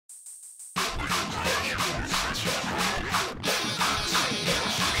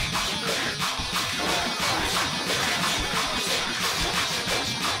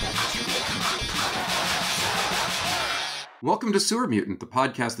Welcome to Sewer Mutant, the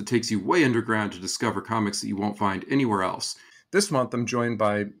podcast that takes you way underground to discover comics that you won't find anywhere else. This month, I'm joined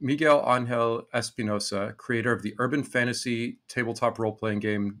by Miguel Ángel Espinoza, creator of the urban fantasy tabletop role-playing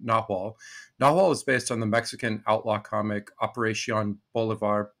game Nahual. Nahual is based on the Mexican outlaw comic Operación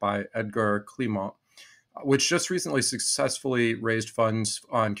Bolívar by Edgar Clément, which just recently successfully raised funds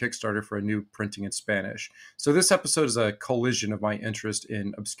on Kickstarter for a new printing in Spanish. So this episode is a collision of my interest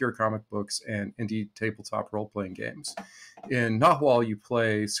in obscure comic books and indie tabletop role-playing games. In Nahual, you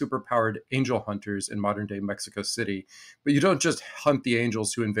play superpowered angel hunters in modern-day Mexico City, but you don't just hunt the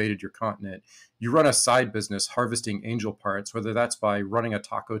angels who invaded your continent. You run a side business harvesting angel parts, whether that's by running a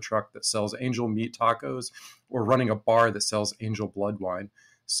taco truck that sells angel meat tacos or running a bar that sells angel blood wine.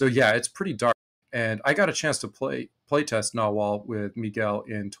 So yeah, it's pretty dark. And I got a chance to playtest Nahual with Miguel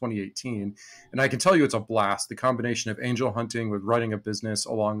in 2018. And I can tell you it's a blast. The combination of angel hunting with running a business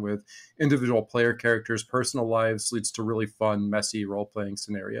along with individual player characters' personal lives leads to really fun, messy role-playing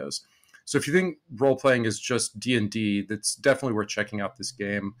scenarios. So if you think role-playing is just D&D, that's definitely worth checking out this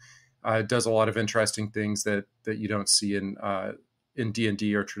game. It does a lot of interesting things that you don't see in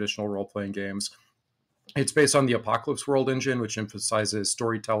D&D or traditional role-playing games. It's based on the Apocalypse World engine, which emphasizes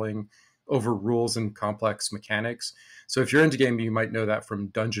storytelling over rules and complex mechanics. So if you're into gaming, you might know that from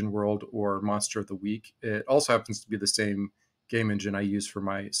Dungeon World or Monster of the Week. It also happens to be the same game engine I use for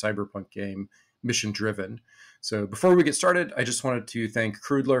my cyberpunk game, Mission Driven. So before we get started, I just wanted to thank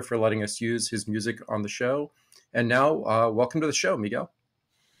Crudler for letting us use his music on the show. And now, welcome to the show, Miguel.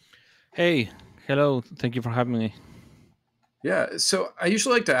 Hey, hello. Thank you for having me. Yeah, so I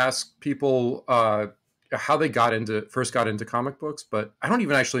usually like to ask people how they first got into comic books, but I don't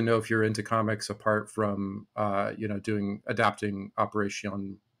even actually know if you're into comics apart from adapting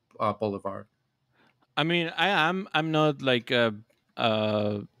Operación Bolívar. I mean, I am. I'm not like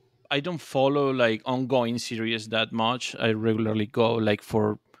I don't follow like ongoing series that much. I regularly go like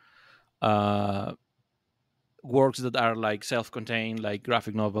for uh, works that are like self-contained, like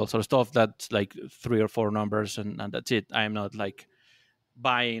graphic novels or stuff that's like 3 or 4 numbers, and that's it. I'm not like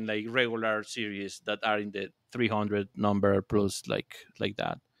buying like regular series that are in the 300 number plus like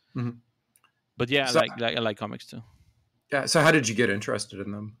that. Mm-hmm. But yeah, So, I like comics too. yeah. So how did you get interested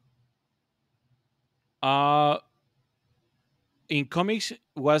in them? In comics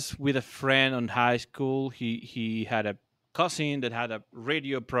was with a friend on high school. He had a cousin that had a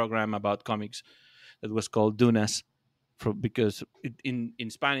radio program about comics that was called Dunas, because in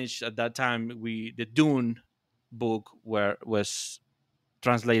Spanish at that time the Dune book was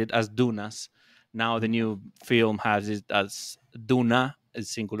translated as Dunas. Now the new film has it as Duna,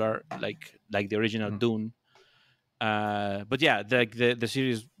 is singular, like the original Dune. But yeah, the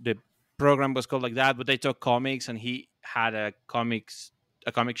series, the program was called like that. But they took comics, and he had a comic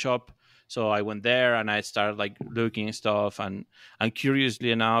shop. So I went there and I started like looking at stuff, and curiously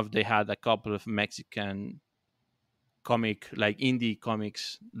enough, they had a couple of Mexican comic, like indie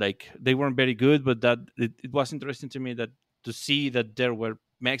comics. Like they weren't very good, but that it was interesting to me that to see that there were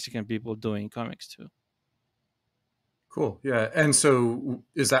Mexican people doing comics too. Cool. Yeah. And so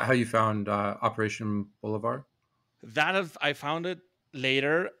is that how you found Operation Bolívar? That I found it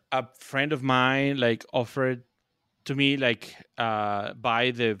later. A friend of mine like offered to me like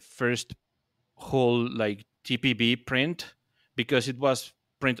buy the first whole like TPB print, because it was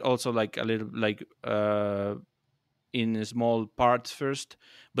print also like a little like in small parts first,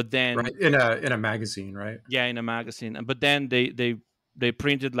 but then right in a magazine, right? Yeah, in a magazine. But then they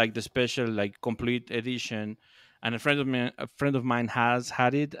printed like the special like complete edition, and a friend of mine has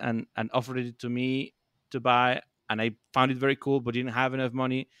had it and offered it to me to buy, and I found it very cool, but didn't have enough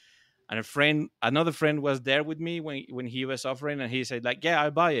money. And another friend was there with me when he was offering, and he said like, yeah, I'll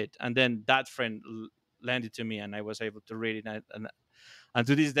buy it. And then that friend lent it to me, and I was able to read it. And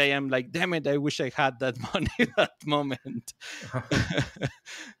to this day, I'm like, damn it, I wish I had that money at that moment.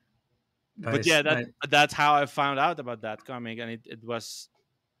 Nice, but yeah, nice. that's how I found out about that comic, and it was,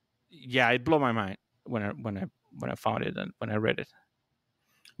 yeah, it blew my mind when I found it and when I read it.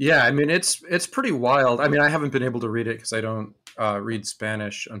 Yeah, I mean it's pretty wild. I mean, I haven't been able to read it because I don't read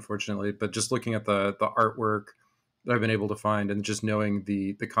Spanish, unfortunately. But just looking at the artwork that I've been able to find, and just knowing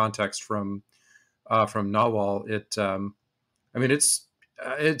the context from Nahual, I mean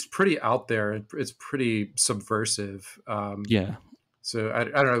it's pretty out there. It's pretty subversive. Yeah. So I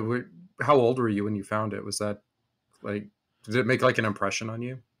don't know. How old were you when you found it? Was that like, did it make like an impression on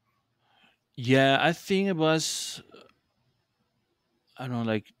you? Yeah, I think it was, I don't know,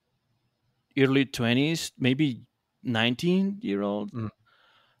 like early 20s, maybe 19-year-old. Mm.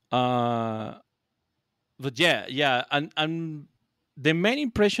 But yeah, and the main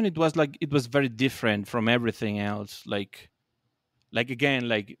impression, it was like it was very different from everything else. Like Like again,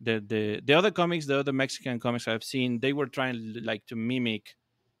 like the other comics, the other Mexican comics I've seen, they were trying like to mimic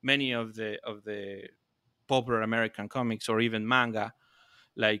many of the popular American comics or even manga,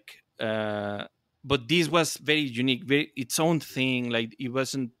 like but this was very unique, very its own thing. Like it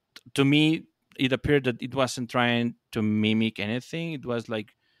wasn't, to me it appeared that it wasn't trying to mimic anything. It was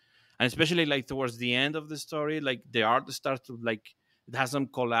like, and especially like towards the end of the story, like the art starts to like, it has some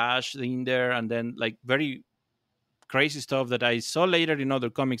collage in there, and then like very crazy stuff that I saw later in other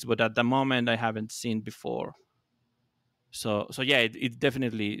comics, but at the moment I haven't seen before. So yeah, it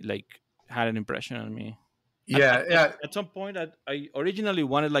definitely like had an impression on me. Yeah, yeah. At some point, I originally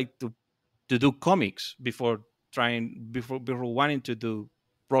wanted like to do comics before before wanting to do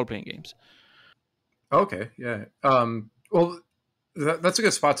role playing games. Okay, yeah. Well, that's a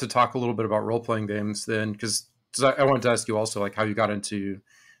good spot to talk a little bit about role playing games then, because I wanted to ask you also like how you got into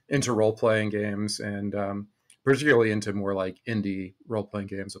role playing games, and particularly into more like indie role playing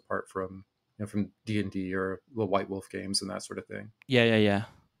games apart from from D&D or the White Wolf games and that sort of thing. Yeah, yeah, yeah.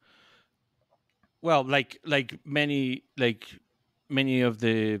 Well, like many of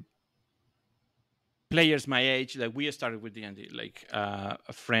the players my age, like we started with D&D. Like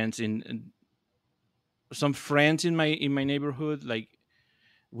friends in some friends in my neighborhood, like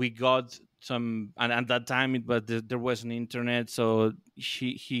we got some, and at that time it was there was an internet, so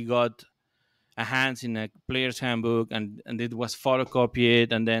he got a hands in a player's handbook, and it was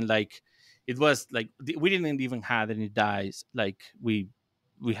photocopied, and then like it was like we didn't even have any dice. Like we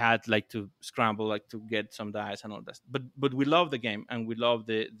had like to scramble like to get some dice and all that, but we love the game, and we love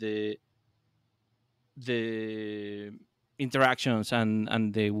the interactions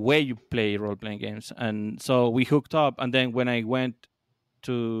and the way you play role playing games. And so we hooked up, and then when I went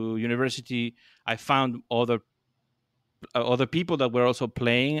to university, I found other people that were also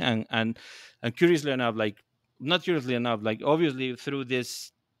playing, and curiously enough, like not curiously enough, like obviously through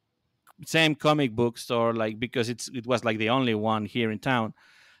this same comic book store, like because it was like the only one here in town,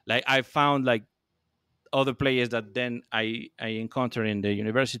 like I found like other players that then I encountered in the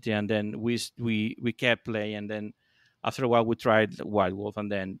university, and then we kept playing, and then after a while we tried Wild Wolf,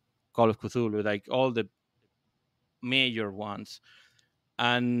 and then Call of Cthulhu, like all the major ones.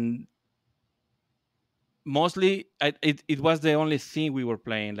 And mostly it was the only thing we were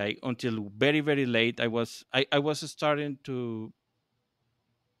playing, like until very very late. I was starting to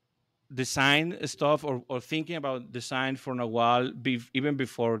design stuff, or thinking about design for Nahual even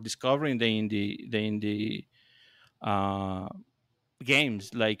before discovering the indie uh,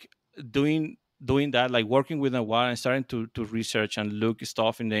 games, like doing that, like working with Nahual and starting to research and look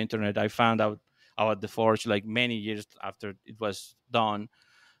stuff in the internet. I found out about the Forge like many years after it was done.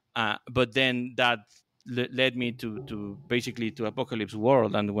 But then that led me to basically to Apocalypse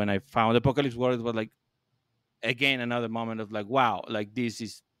World, and when I found Apocalypse World, it was like again another moment of like, wow, like this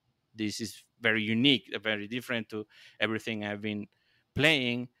is very unique, very different to everything I've been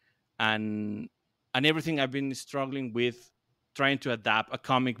playing, and everything I've been struggling with, trying to adapt a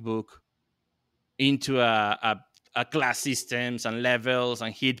comic book into a class systems and levels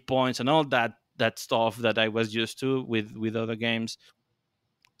and hit points and all that stuff that I was used to with other games.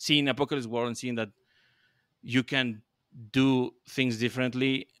 Seeing Apocalypse World and seeing that you can do things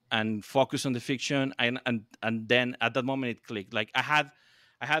differently and focus on the fiction, and then at that moment it clicked. Like I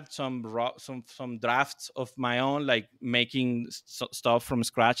had some drafts of my own, like making stuff from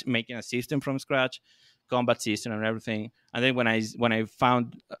scratch, making a system from scratch, combat system and everything. And then when I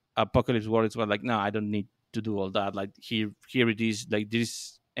found Apocalypse World, it was like, no, I don't need to do all that. Like here it is, like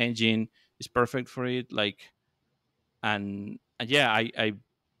this engine is perfect for it. Like, and yeah,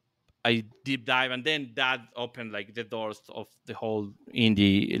 I deep dive, and then that opened like the doors of the whole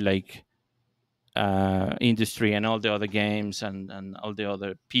indie like industry, and all the other games, and all the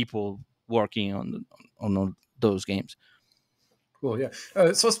other people working on all those games. Cool, yeah.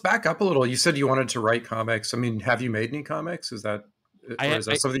 So let's back up a little. You said you wanted to write comics. I mean, have you made any comics? Is that, or I is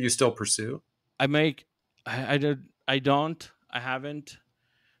that I, something you still pursue? I make I haven't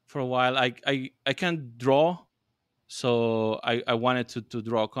for a while. I can draw, so I wanted to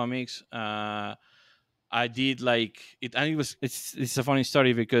draw comics. I did like it, and it's a funny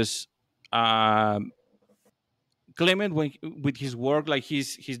story because um, Clement, when with his work, like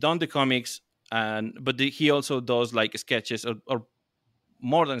he's done the comics, and he also does like sketches, or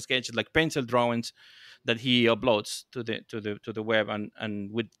more than sketches, like pencil drawings that he uploads to the web,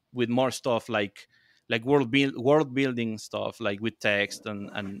 and with more stuff like world building stuff, like with text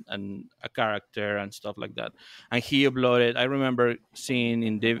and a character and stuff like that. And he uploaded. I remember seeing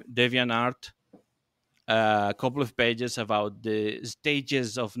in DeviantArt a couple of pages about the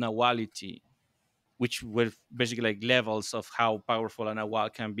stages of Nawality, which were basically like levels of how powerful an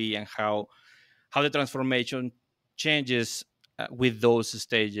Nahual can be, and how the transformation changes with those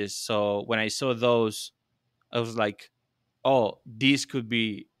stages. So when I saw those, I was like, oh, this could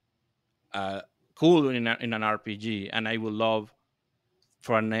be cool in an RPG, and I would love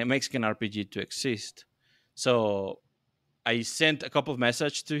for a Mexican RPG to exist. So I sent a couple of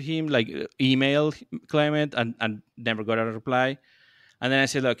messages to him, like email Clement, and never got a reply. And then I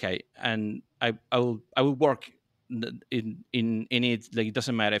said, okay, and I will work in it. Like, it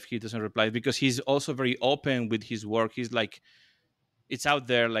doesn't matter if he doesn't reply, because he's also very open with his work. He's like, it's out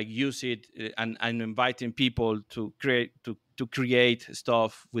there, like, use it, and inviting people to create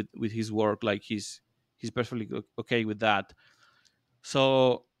stuff with his work. Like, he's perfectly okay with that.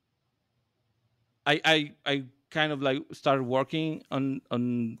 So I kind of like started working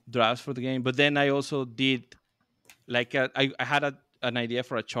on drafts for the game, but then I also did like I had an idea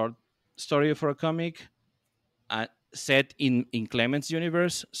for a short story for a comic set in Clement's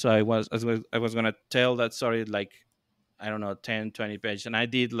universe. So I was gonna tell that story, like, I don't know, 10-20 pages, and I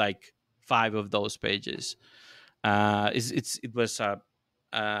did like 5 of those pages. It was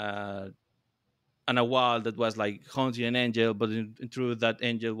on a wall that was like haunting an angel, but in truth that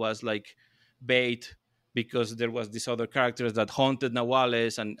angel was like bait, because there was this other characters that haunted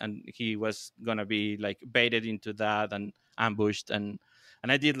Nahuales, and he was gonna be like baited into that and ambushed. And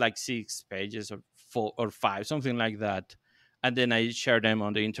I did like 6 pages or 4 or 5, something like that. And then I shared them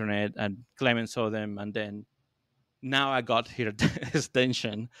on the internet, and Clement saw them, and then now I got here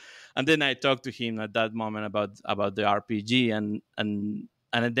extension. And then I talked to him at that moment about the RPG, and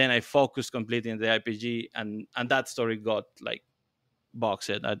then I focused completely on the RPG, and that story got like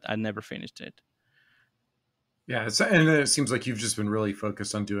boxed. I never finished it. Yeah, and it seems like you've just been really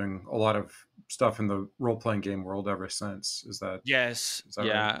focused on doing a lot of stuff in the role playing game world ever since. Is that Yes, is that right?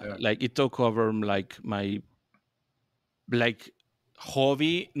 yeah, Yeah. like it took over like my like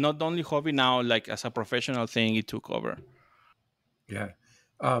hobby, not only hobby now, like as a professional thing, it took over. Yeah.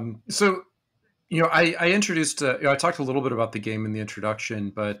 So I introduced. I talked a little bit about the game in the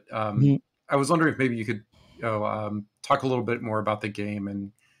introduction, but I was wondering if maybe you could talk a little bit more about the game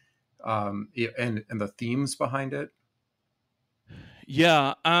and the themes behind it,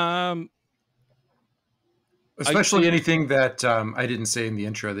 Yeah, especially anything that I didn't say in the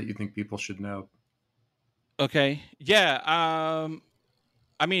intro that you think people should know. okay, yeah.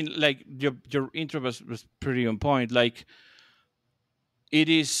 I mean, like your intro was pretty on point. Like, it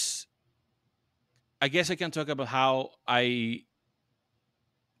is. I guess I can talk about how I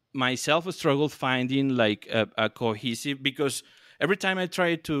myself struggled finding like a cohesive, because every time I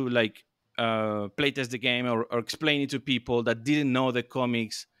tried to like playtest the game, or explain it to people that didn't know the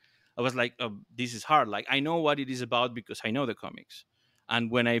comics, I was like, oh, this is hard. Like, I know what it is about because I know the comics. And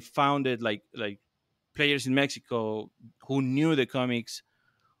when I found it, like players in Mexico who knew the comics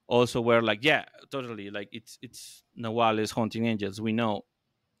also were like, yeah, totally, like it's Nahuales haunting angels, we know.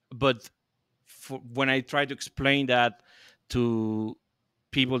 But when I try to explain that to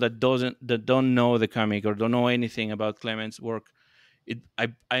people that don't know the comic or don't know anything about Clement's work,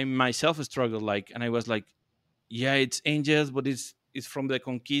 I myself struggled, like, and I was like, yeah, it's angels, but it's from the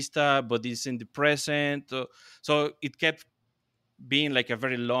Conquista, but it's in the present. So it kept being like a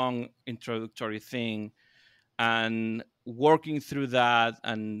very long introductory thing, and working through that,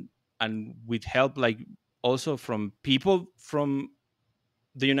 and with help, like, also from people from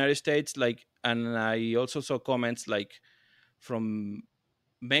the United States, like, and I also saw comments like from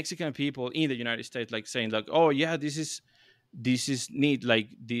Mexican people in the United States, like saying like, oh yeah, this is neat, like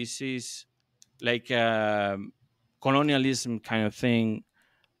this is like colonialism kind of thing,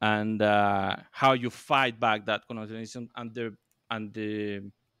 and how you fight back that colonialism, and the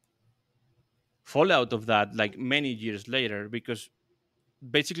fallout of that, like many years later. Because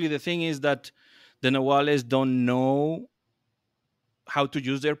basically the thing is that the Nahuales don't know how to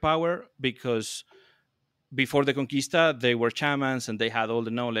use their power, because before the conquista they were shamans and they had all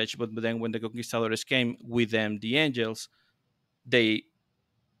the knowledge, but then when the conquistadores came with them, the angels, they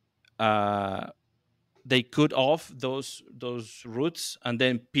uh they cut off those roots, and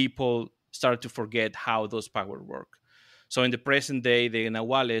then people start to forget how those power work. So in the present day, the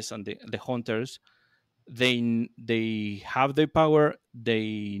Nahuales and the hunters, they have their power,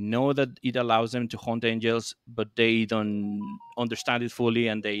 they know that it allows them to hunt angels, but they don't understand it fully,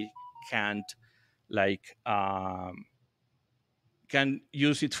 and they can't like can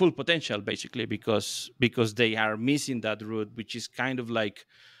use its full potential, basically, because they are missing that root, which is kind of like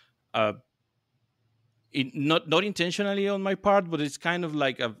uh not intentionally on my part, but it's kind of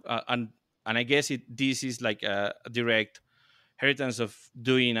like and I guess this is like a direct inheritance of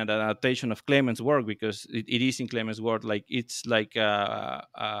doing an adaptation of Clément's work, because it is in Clément's work. Like it's like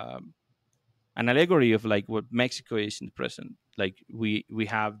an allegory of like what Mexico is in the present. Like we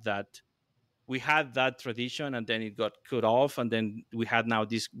have that, we had that tradition, and then it got cut off, and then we had now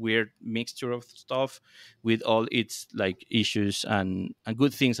this weird mixture of stuff with all its like issues and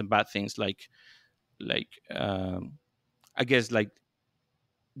good things and bad things. Like I guess like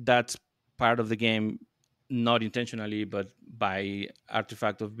that's part of the game, not intentionally, but by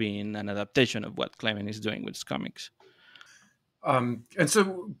artifact of being an adaptation of what Clement is doing with his comics. And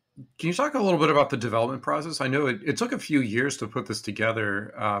so, can you talk a little bit about the development process? I know it took a few years to put this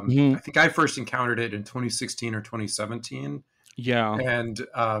together. I think I first encountered it in 2016 or 2017. Yeah. And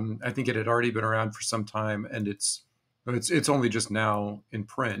I think it had already been around for some time, and it's only just now in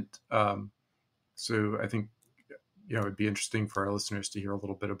print. So I think it'd be interesting for our listeners to hear a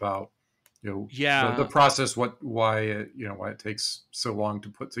little bit about the process, why it takes so long to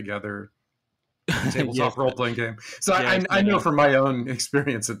put together a tabletop role playing game. So I know from my own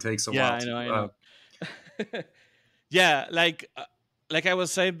experience it takes a while. I know. Yeah, like I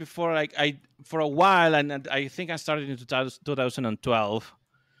was saying before, like for a while, and I think I started in 2012,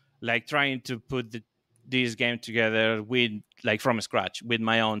 like trying to put this game together with like from scratch with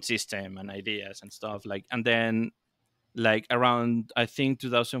my own system and ideas and stuff. Like, and then like around I think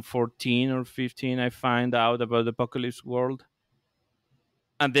 2014 or 15, I find out about the Apocalypse World,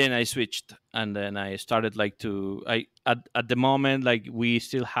 and then I switched, and then I started like at the moment, like we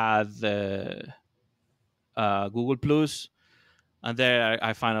still had the Google Plus, and there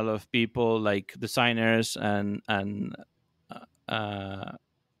I find a lot of people like designers and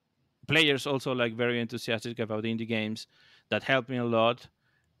players also like very enthusiastic about indie games that helped me a lot.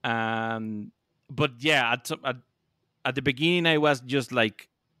 But yeah, at the beginning I was just like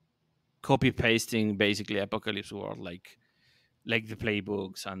copy pasting basically Apocalypse World, like the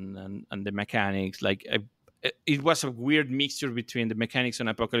playbooks and the mechanics. Like it was a weird mixture between the mechanics on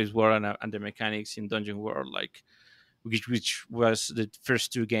Apocalypse World and the mechanics in Dungeon World, like which was the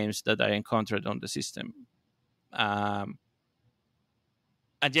first two games that I encountered on the system.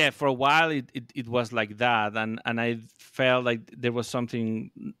 And yeah, for a while it was like that, and I felt like there was something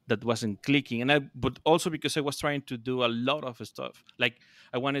that wasn't clicking, but also because I was trying to do a lot of stuff. Like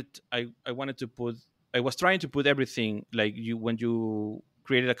I wanted to put, I was trying to put everything, like when you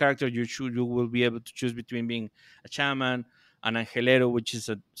created a character, you will be able to choose between being a shaman, an angelero, which is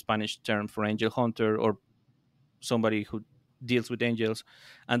a Spanish term for angel hunter, or somebody who deals with angels,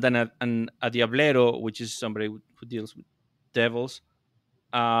 and then a diablero, which is somebody who deals with devils.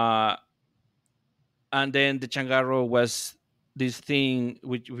 And then the changarro was this thing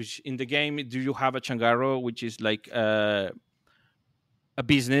which in the game, do you have a changarro, which is like a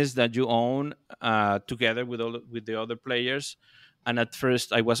business that you own together with the other players. And at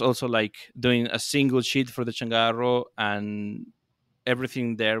first I was also like doing a single sheet for the changarro, and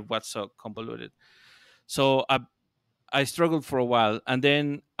everything there was so convoluted. So I struggled for a while, and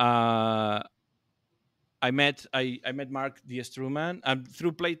then I met Mark the Struman, and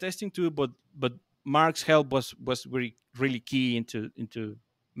through playtesting too. But Mark's help was really key into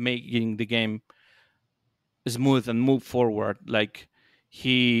making the game smooth and move forward. Like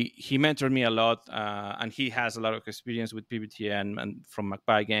he mentored me a lot, and he has a lot of experience with PBTA and from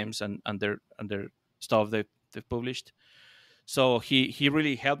Magpie Games and their stuff they've published. So he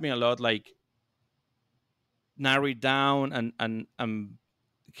really helped me a lot, like narrow it down and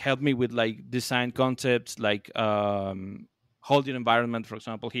help me with like design concepts, like holding environment, for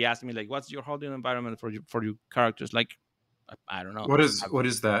example. He asked me like, what's your holding environment for your characters? Like, I don't know. What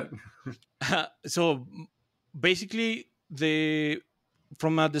is that? So basically,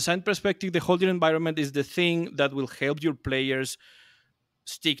 from a design perspective, the holding environment is the thing that will help your players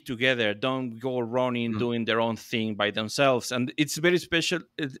stick together, don't go running doing their own thing by themselves. And it's very special.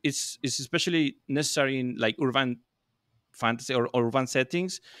 It's especially necessary in like urban fantasy or urban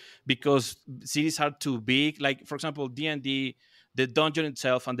settings, because cities are too big. Like for example, D&D, the dungeon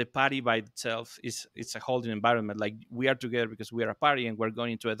itself and the party by itself it's a holding environment. Like we are together because we are a party and we're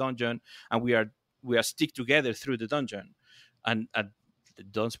going into a dungeon, and we are stick together through the dungeon, and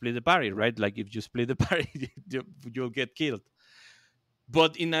don't split the party, right? Like if you split the party, you'll get killed.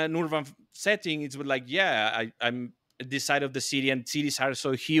 But in an urban setting, it's like, yeah, I'm this side of the city, and cities are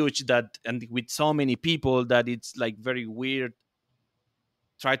so huge that, and with so many people, that it's like very weird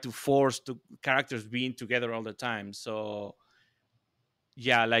try to force to characters being together all the time. So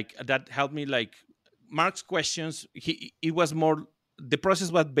yeah, like that helped me. Like Mark's questions, it was more the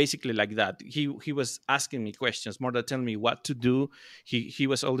process was basically like that. He was asking me questions more than telling me what to do. He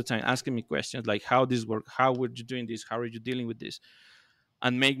was all the time asking me questions like, how this work, how were you doing this, how are you dealing with this,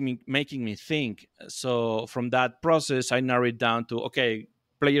 and making me think. So from that process, I narrowed down to, okay,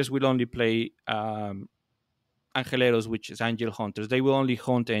 players will only play angeleros, which is angel hunters. They will only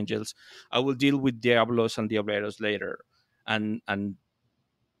hunt angels. I will deal with diablos and diableros later, and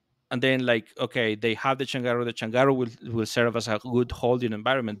and then, like, okay, they have the changaro. The changaro will serve as a good holding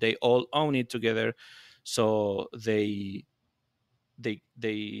environment. They all own it together, so they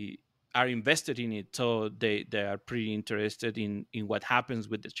are invested in it. So they are pretty interested in what happens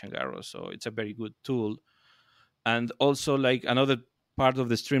with the changaro. So it's a very good tool. And also, like, another part of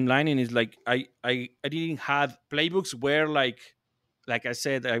the streamlining is, like, I didn't have playbooks where, like I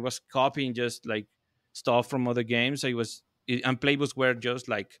said, I was copying just like stuff from other games. And playbooks were just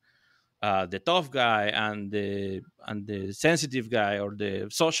like the tough guy and the sensitive guy, or the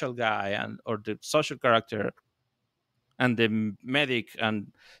social guy, or the social character, and the medic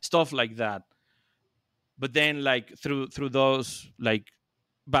and stuff like that. But then, like, through those, like,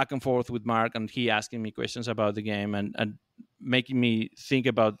 back and forth with Mark, and he asking me questions about the game, and making me think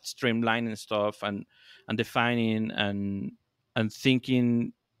about streamlining stuff, and defining, and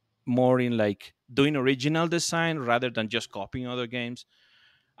thinking more in, like, doing original design rather than just copying other games.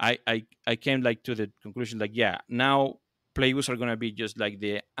 I came, like, to the conclusion, like, yeah, now playbooks are gonna be just like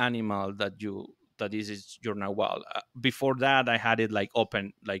the animal that is your Nahual. Before that, I had it like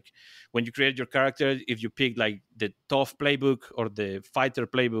open. Like, when you create your character, if you pick like the tough playbook or the fighter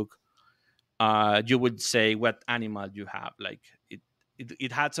playbook, you would say what animal you have. Like,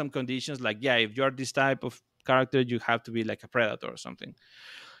 it had some conditions, like, yeah, if you're this type of character, you have to be like a predator or something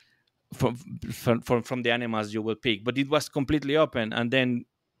from from the animals you will pick. But it was completely open. And then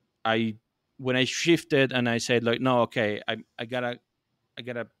I when I shifted and I said, like, no, okay, I gotta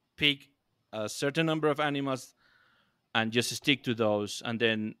pick a certain number of animals and just stick to those. And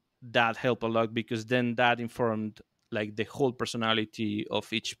then that helped a lot, because then that informed, like, the whole personality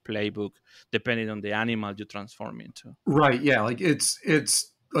of each playbook, depending on the animal you transform into. Right. Yeah. Like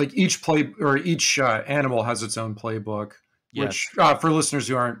it's like each play or each animal has its own playbook. Which Yes. for listeners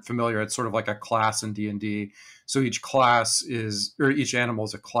who aren't familiar, it's sort of like a class in D&D. So each class is, or each animal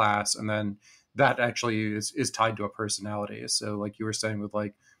is a class, and then that actually is tied to a personality. So like you were saying with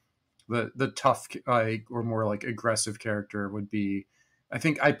like the tough or more like aggressive character would be, I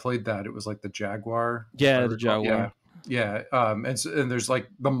think I played that, it was like the jaguar, if I Yeah, the recall. Yeah. jaguar. Yeah. And there's like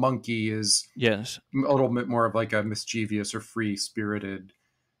the monkey is Yes. a little bit more of like a mischievous or free spirited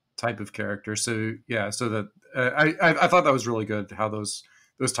type of character. So yeah, so that I thought that was really good how those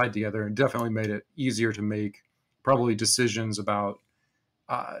tied together, and definitely made it easier to make probably decisions about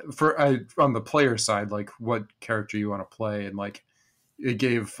on the player side, like what character you want to play, and like it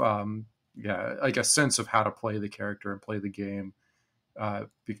gave yeah, like a sense of how to play the character and play the game uh,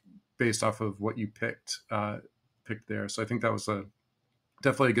 based off of what you picked there. So I think that was a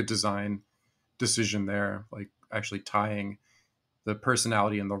definitely a good design decision there, like actually tying the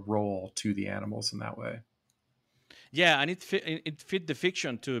personality and the role to the animals in that way. Yeah, and it fit the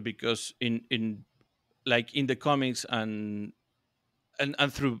fiction too, because in like in the comics, and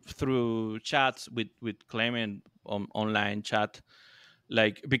through chats with Clement on online chat,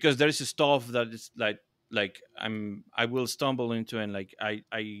 like, because there is stuff that is like I will stumble into, and like I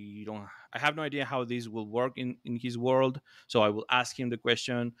have no idea how this will work in his world. So I will ask him the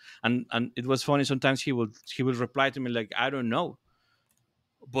question, and it was funny. Sometimes he will reply to me like, I don't know.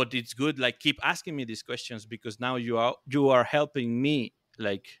 But it's good, like, keep asking me these questions, because now you are helping me,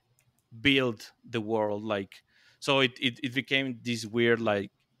 like, build the world. Like, so it became this weird,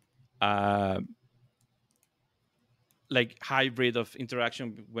 uh like hybrid of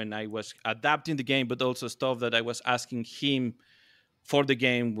interaction when I was adapting the game, but also stuff that I was asking him for the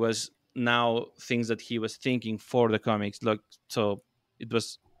game was now things that he was thinking for the comics. Like, so it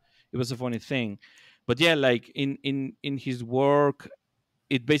was it was a funny thing. But yeah, like in his work,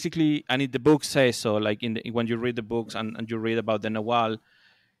 it basically, and the book says so, like, when you read the books, and you read about the Nahual,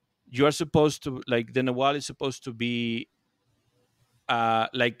 you are supposed to, like, the Nahual is supposed to be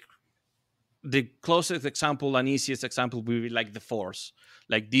like, the closest example and easiest example would be like the Force,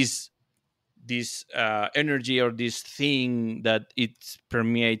 like this energy, or this thing that it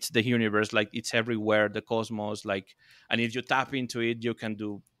permeates the universe, like it's everywhere, the cosmos, like, and if you tap into it, you can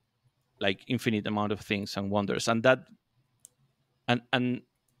do like infinite amount of things and wonders. And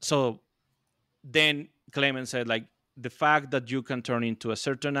so then Clement said, like, the fact that you can turn into a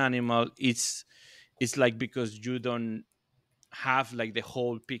certain animal, it's like, because you don't have like the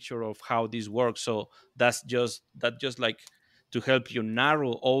whole picture of how this works. So that just like to help you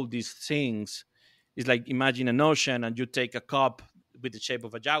narrow all these things. It's like imagine an ocean and you take a cup with the shape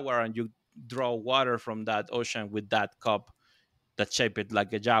of a jaguar and you draw water from that ocean with that cup that shape it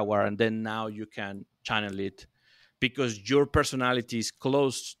like a jaguar, and then now you can channel it because your personality is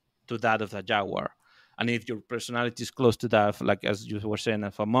close to that of a jaguar. And if your personality is close to that, like as you were saying,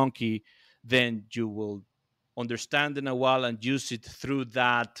 of a monkey, then you will understand the Nahual and use it through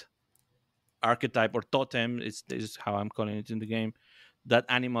that archetype or totem. This is how I'm calling it in the game. That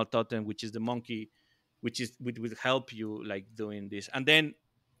animal totem, which is the monkey, which will help you like doing this. And then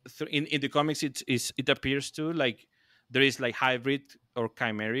in the comics, it appears to like there is like hybrid or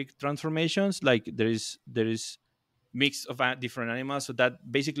chimeric transformations. Like there is mix of different animals. So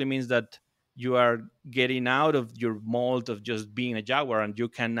that basically means that you are getting out of your mold of just being a jaguar, and you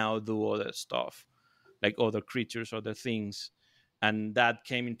can now do other stuff, like other creatures, other things, and that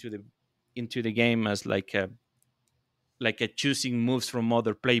came into the game as like a choosing moves from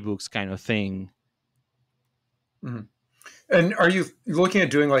other playbooks kind of thing. Mhm. And are you looking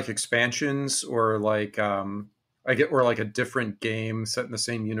at doing like expansions or like or like a different game set in the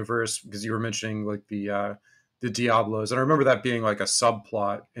same universe? Because you were mentioning like the Diablos, and I remember that being like a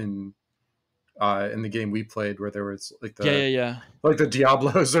subplot in the game we played, where there was Yeah, yeah, yeah, like the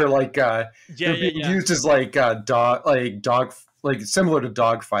Diablos are like yeah, they're yeah, being yeah, used as dog like similar to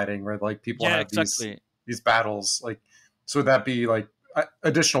dog fighting, where like people yeah, have exactly. these battles. Like, so would that be like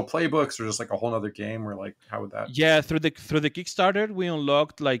additional playbooks or just like a whole other game, or like how would that? Yeah, through the Kickstarter, we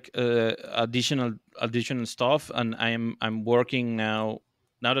unlocked like additional stuff, and I'm working now.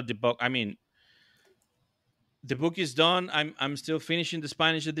 Now that the book, I mean, the book is done. I'm still finishing the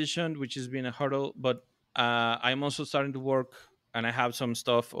Spanish edition, which has been a hurdle, but I'm also starting to work, and I have some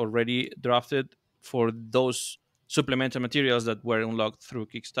stuff already drafted for those supplemental materials that were unlocked through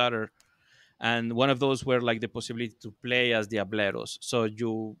Kickstarter. And one of those were like the possibility to play as Diableros. So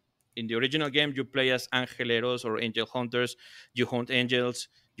you, in the original game, you play as Angeleros or Angel Hunters. You hunt angels,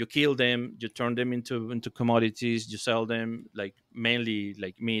 you kill them, you turn them into commodities, you sell them, like mainly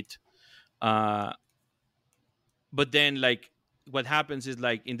like meat. Uh, but then like what happens is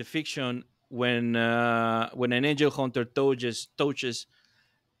like in the fiction, when an angel hunter touches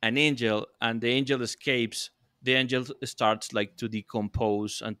an angel and the angel escapes, the angel starts like to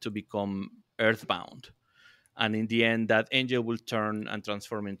decompose and to become earthbound, and in the end that angel will turn and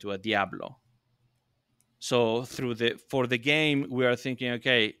transform into a diablo. So through the for the game we are thinking,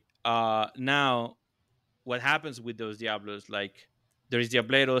 okay, now what happens with those diablos, like there is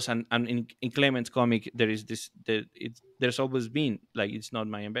diableros, and in Clement's comic there is there's always been, like it's not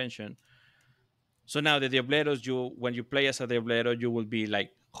my invention. So now the diableros, you when you play as a diablero, you will be like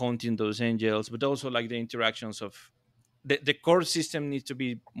hunting those angels, but also like the interactions of the core system needs to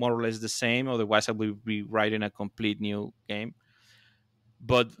be more or less the same, otherwise I will be writing a complete new game.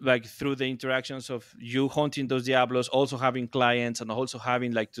 But like through the interactions of you hunting those diablos, also having clients, and also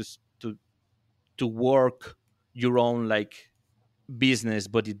having like to work your own like business,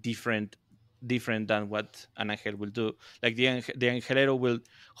 but it different than what an angel will do. Like the angelero will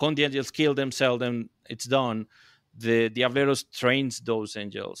hunt the angels, kill them, sell them, it's done. The diableros trains those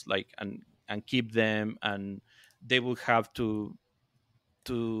angels, like and keep them, and they will have to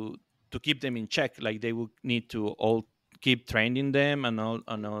to keep them in check. Like they will need to all keep training them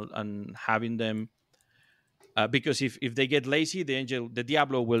and having them, because if they get lazy, the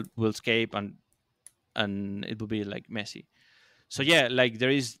diablo will escape, and it will be like messy. So yeah, like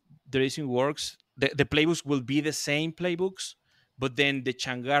there is in works. The playbooks will be the same playbooks, but then the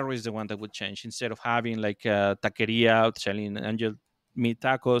changarro is the one that would change. Instead of having like a taqueria selling angel meat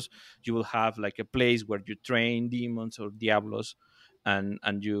tacos, you will have like a place where you train demons or diablos, and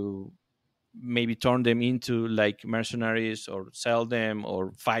you maybe turn them into like mercenaries or sell them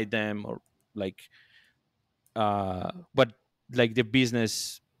or fight them, or like but like the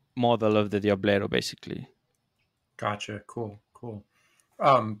business model of the diablero basically. Gotcha. Cool. Cool.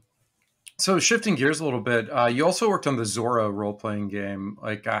 Um, so shifting gears a little bit, you also worked on the Zorro role playing game.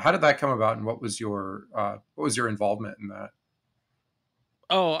 Like, how did that come about, and what was your involvement in that?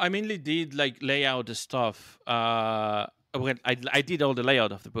 Oh, I mainly did like layout stuff. When I did all the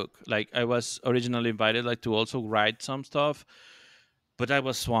layout of the book. Like I was originally invited like to also write some stuff, but I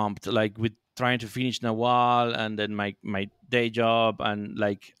was swamped like with trying to finish Nahual and then my day job, and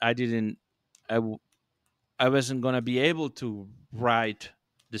like I wasn't gonna be able to write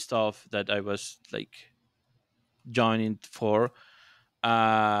the stuff that I was like joining for.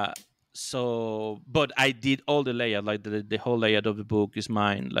 Uh, so, but I did all the layout, like the whole layout of the book is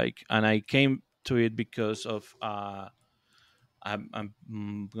mine. Like, and I came to it because of I'm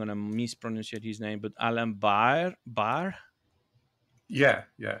gonna mispronounce his name, but Alan Barr. Yeah,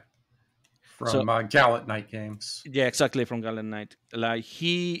 yeah. So From Gallant Night Games. yeah, exactly, from Gallant Knight. Like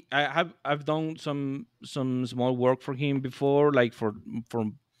I've done some small work for him before, like for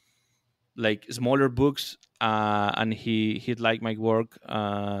like smaller books, and he liked my work,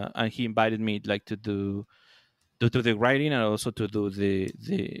 and he invited me like to do the writing and also to do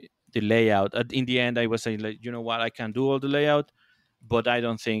the layout. In the end, I was saying like, you know what, I can do all the layout, but I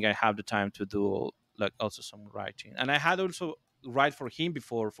don't think I have the time to do like also some writing. And I had also write for him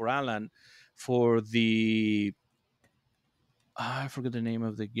before, for Alan, for the I forget the name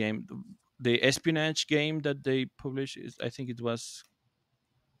of the game, the espionage game that they published. Is I think it was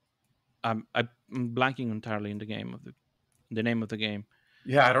I'm blanking entirely in the name of the game.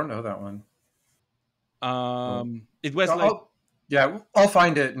 Yeah, I don't know that one. Well, It was like yeah, I'll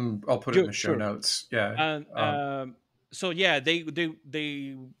find it and I'll put it in sure, the show sure. notes. Yeah. And so yeah,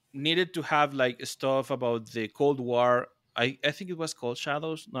 they needed to have like stuff about the Cold War. I think it was called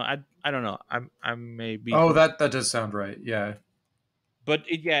Shadows. No, I don't know. I may be Oh, correct, that does sound right. Yeah. but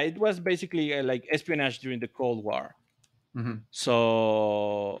yeah, it was basically like espionage during the Cold War. Hmm.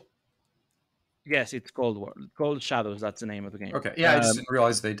 So yes, it's Cold War, Cold Shadows. That's the name of the game. Okay. Yeah, I just didn't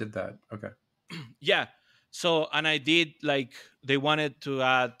realize they did that. Okay. Yeah. So and I did like they wanted to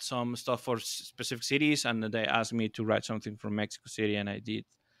add some stuff for specific cities, and they asked me to write something for Mexico City, and I did,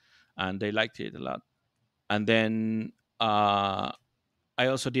 and they liked it a lot. And then I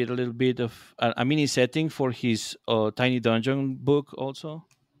also did a little bit of a mini setting for his Tiny Dungeon book also.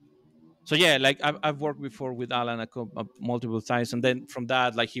 So yeah, like I've worked before with Alan multiple times, and then from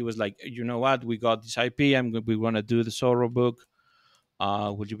that, like he was like, you know what, we got this IP. We want to do the Sorrow book.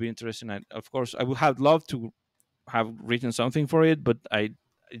 Would you be interested? And of course, I would have loved to have written something for it, but it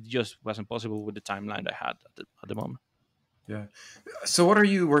just wasn't possible with the timeline I had at the moment. Yeah. So, what are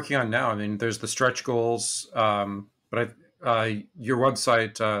you working on now? I mean, there's the stretch goals, but your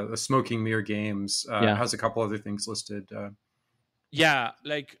website, the Smoking Mirror Games, Yeah, has a couple other things listed. yeah.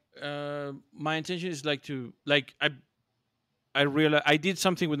 Like my intention is like to like I realized I did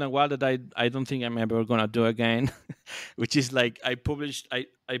something with Nahual that I don't think I'm ever gonna do again, which is like I promised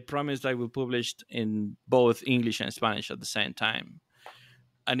I will publish in both English and Spanish at the same time,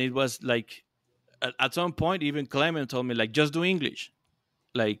 and it was like at some point even Clement told me like just do English,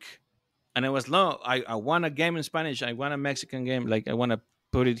 like, and I was no, I want a game in Spanish, I want a Mexican game, like I want to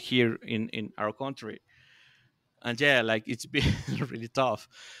put it here in our country, and yeah, like it's been really tough,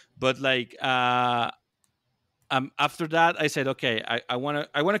 but like after that I said okay, I want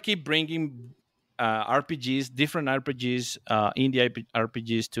to keep bringing RPGs, different RPGs, indie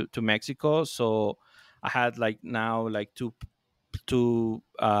RPGs to Mexico. So I had like now like two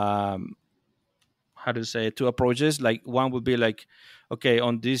how to say, two approaches. Like one would be like, okay,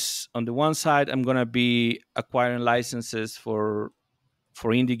 on the one side I'm gonna be acquiring licenses for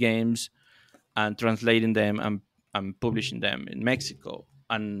indie games and translating them and publishing them in Mexico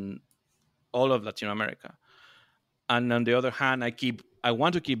and all of Latin America. And on the other hand, I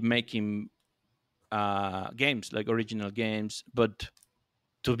want to keep making games, like original games. But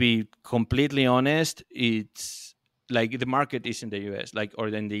to be completely honest, it's like the market is in the US, like, or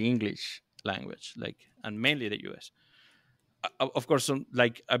in the English language, like, and mainly the US. Of course,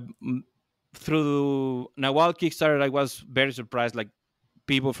 like through Nahual Kickstarter, I was very surprised. Like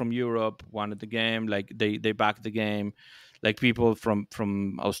people from Europe wanted the game, like they backed the game, like people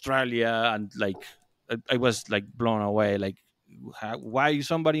from Australia, and like I was like blown away. Like why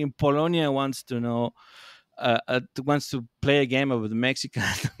somebody in Polonia wants to know wants to play a game of the Mexican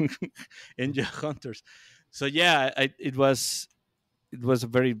Ninja Hunters. So yeah, it was a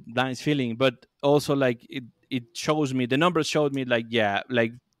very nice feeling, but also like it shows me, the numbers showed me like, yeah,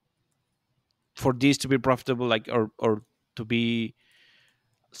 like for this to be profitable, like or to be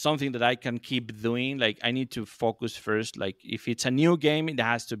something that I can keep doing, like I need to focus first. Like if it's a new game, it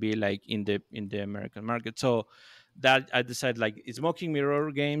has to be like in the American market. So that I decided like Smoking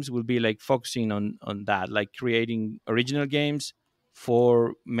Mirror Games will be like focusing on that, like creating original games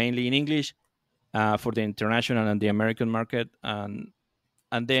for mainly in English, for the international and the American market. And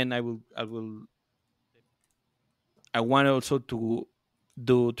then I want also to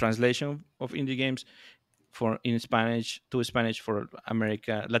do translation of indie games for in Spanish to Spanish for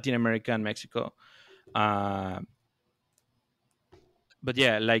America, Latin America, and Mexico. Uh, but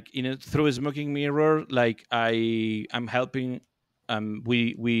yeah, like through Smoking Mirror, like I'm helping.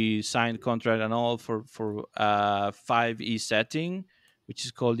 We signed contract and all for 5e setting, which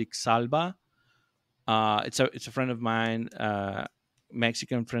is called Ixalba. It's a friend of mine,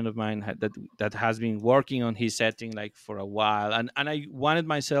 Mexican friend of mine that has been working on his setting like for a while, and I wanted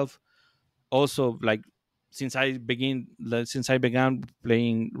myself also like since I began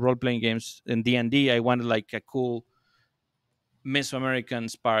playing role playing games in D&D, I wanted like a cool Mesoamerican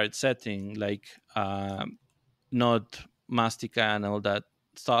inspired setting, like not Mastica and all that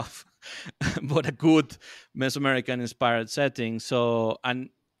stuff, but a good Mesoamerican inspired setting. So and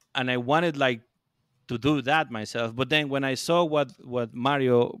I wanted like to do that myself. But then when I saw what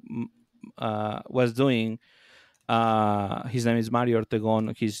Mario was doing, his name is Mario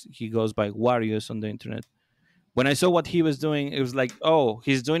Ortegon. He goes by Warriors on the internet. When I saw what he was doing, it was like, oh,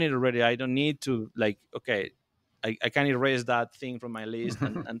 he's doing it already. I don't need to like, okay, I can erase that thing from my list,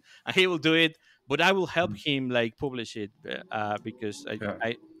 and he will do it. But I will help him like publish it because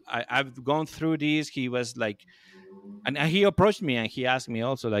Yeah. I've gone through this. He was like, and he approached me and he asked me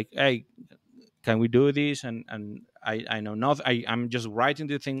also like, hey, can we do this? And I know nothing. I'm just writing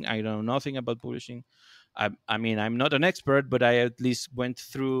the thing. I know nothing about publishing. I mean, I'm not an expert, but I at least went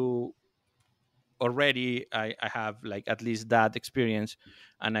through already. I have like at least that experience,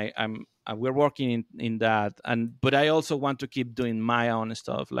 and I'm we're working in that. And but I also want to keep doing my own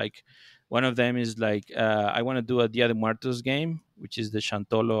stuff. Like one of them is like I want to do a Dia de Muertos game, which is the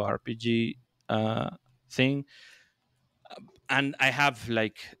Chantolo RPG thing, and I have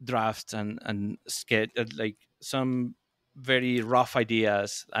like drafts and sketch like some very rough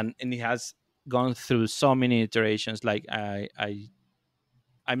ideas, and it has gone through so many iterations. Like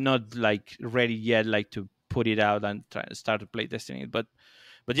I'm not like ready yet, like to put it out and start to play testing it. But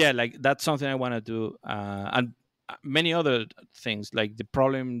yeah, like that's something I want to do, and many other things. Like the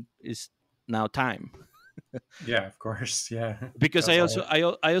problem is now time. Yeah, of course. Yeah. Because That's I all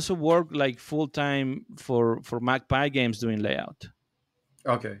also I also work like full time for Magpie Games doing layout.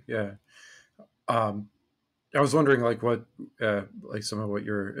 okay. Yeah. Um, I was wondering like some of what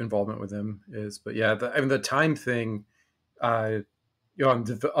your involvement with him is, but yeah, I mean, the time thing, uh, on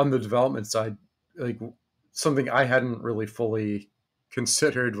the development side, like something I hadn't really fully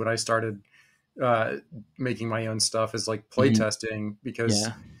considered when I started uh, making my own stuff is like Mhm. playtesting, because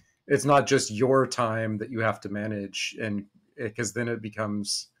Yeah. it's not just your time that you have to manage, and because then it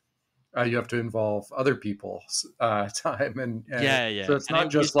becomes you have to involve other people's time, and Yeah, so yeah. And I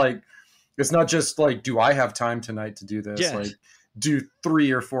wish, it's not just like, do I have time tonight to do this? yeah, Like, do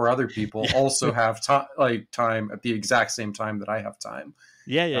 3 or 4 other people yeah, also have time at the exact same time that I have time?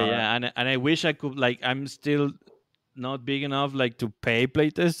 yeah, yeah, Uh, yeah. And I wish I could like I'm still not big enough like to pay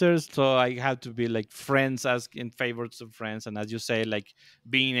playtesters, so I have to be like friends asking favors of friends, and as you say, like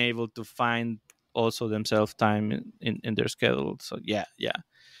being able to find also themselves time in their schedule. So yeah, yeah.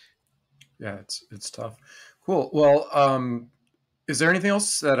 yeah, it's tough. Cool. Well, is there anything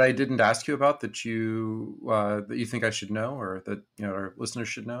else that I didn't ask you about that you think I should know, or that our listeners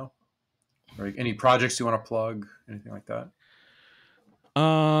should know, or like, any projects you want to plug, anything like that?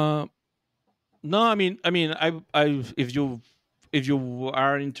 Uh, no, I if you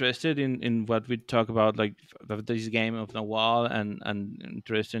are interested in what we talk about, like this game of Nahual, and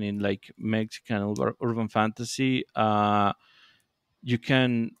interested in like Mexican urban fantasy, you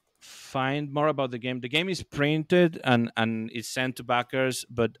can find more about the game. The game is printed and is sent to backers,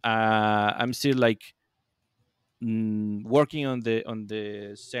 but I'm still like working on the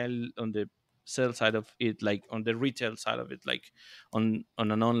sell side of it, like on the retail side of it, like on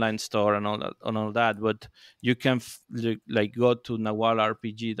an online store and all that. But you can like go to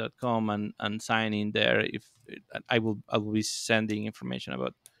nawalrpg.com and sign in there. If I will be sending information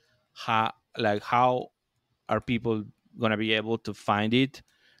about how are people gonna be able to find it,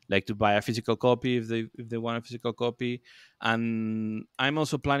 like to buy a physical copy if they want a physical copy. And I'm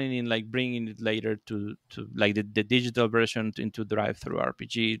also planning in like bringing it later to like the digital version into drive through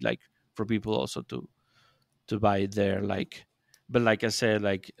RPG, like for people also to buy it there. Like, but like I said,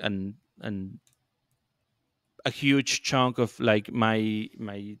 like and a huge chunk of like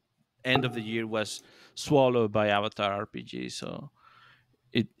my end of the year was swallowed by Avatar RPG. So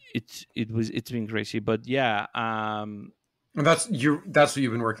it's been crazy. But yeah, And that's what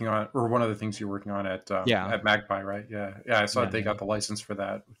you've been working on, or one of the things you're working on yeah, at Magpie, right? Yeah, yeah. I saw yeah, they got the license for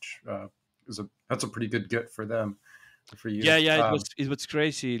that, which that's a pretty good get for them, for yeah, you. yeah. It was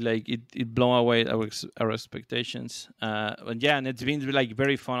crazy. Like it blew away our expectations. And yeah, and it's been like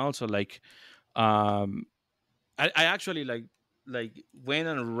very fun also. Like um, I actually like went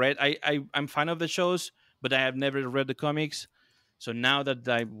and read. I'm fan of the shows, but I have never read the comics. So now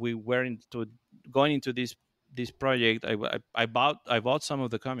that we were into going into this project, I bought some of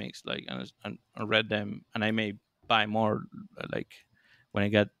the comics, like and read them, and I may buy more like when I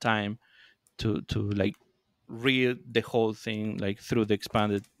get time to like read the whole thing like through the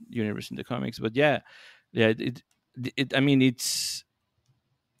expanded universe in the comics. But yeah, yeah, I mean it's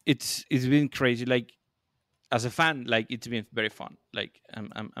been crazy. Like as a fan, like it's been very fun. Like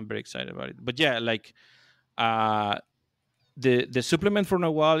I'm very excited about it. But yeah, like the supplement for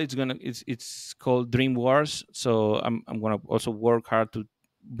Nahual, it's called Dream Wars. So I'm gonna also work hard to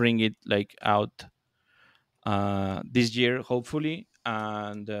bring it like out this year, hopefully.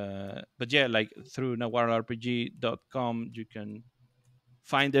 And but yeah, like through nahualrpg.com, you can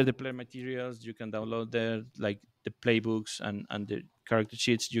find there the play materials. You can download there like the playbooks and the character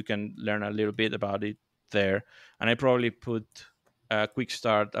sheets. You can learn a little bit about it there. And I probably put a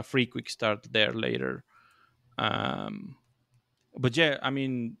free quick start there later. But yeah, I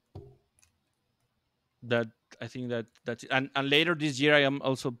mean that I think that's it. And later this year I am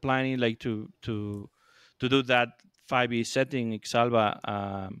also planning like to do that 5e setting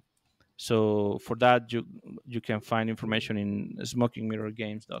Ixalba. So for that you can find information in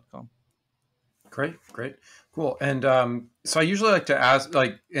smokingmirrorgames.com. Great, great, cool. And so I usually like to ask,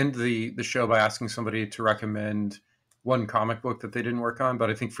 like, end the show by asking somebody to recommend one comic book that they didn't work on. But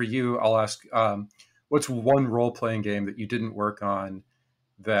I think for you, I'll ask, what's one role playing game that you didn't work on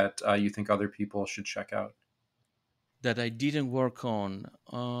that you think other people should check out? That I didn't work on.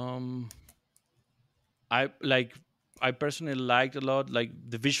 I personally liked a lot like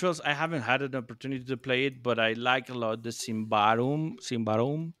the visuals. I haven't had an opportunity to play it, but I like a lot the Simbarum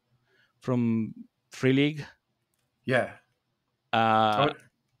from Free League. Yeah. Uh,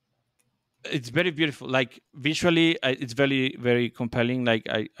 it's very beautiful. Like visually, it's very very compelling. Like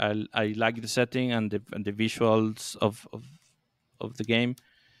I like the setting and the visuals of the game.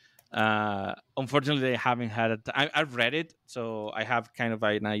 Unfortunately, I haven't had it. I've read it, so I have kind of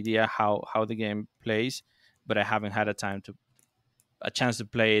an idea how the game plays, but I haven't had a chance to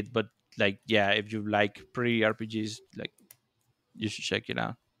play it. But like, yeah, if you like pretty RPGs, like you should check it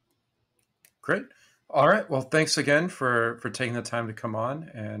out. Great. All right. Well, thanks again for taking the time to come on,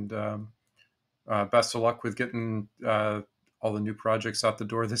 and best of luck with getting all the new projects out the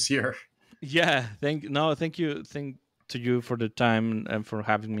door this year. Yeah, thank you. Thank to you for the time and for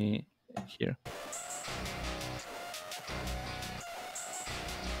having me here.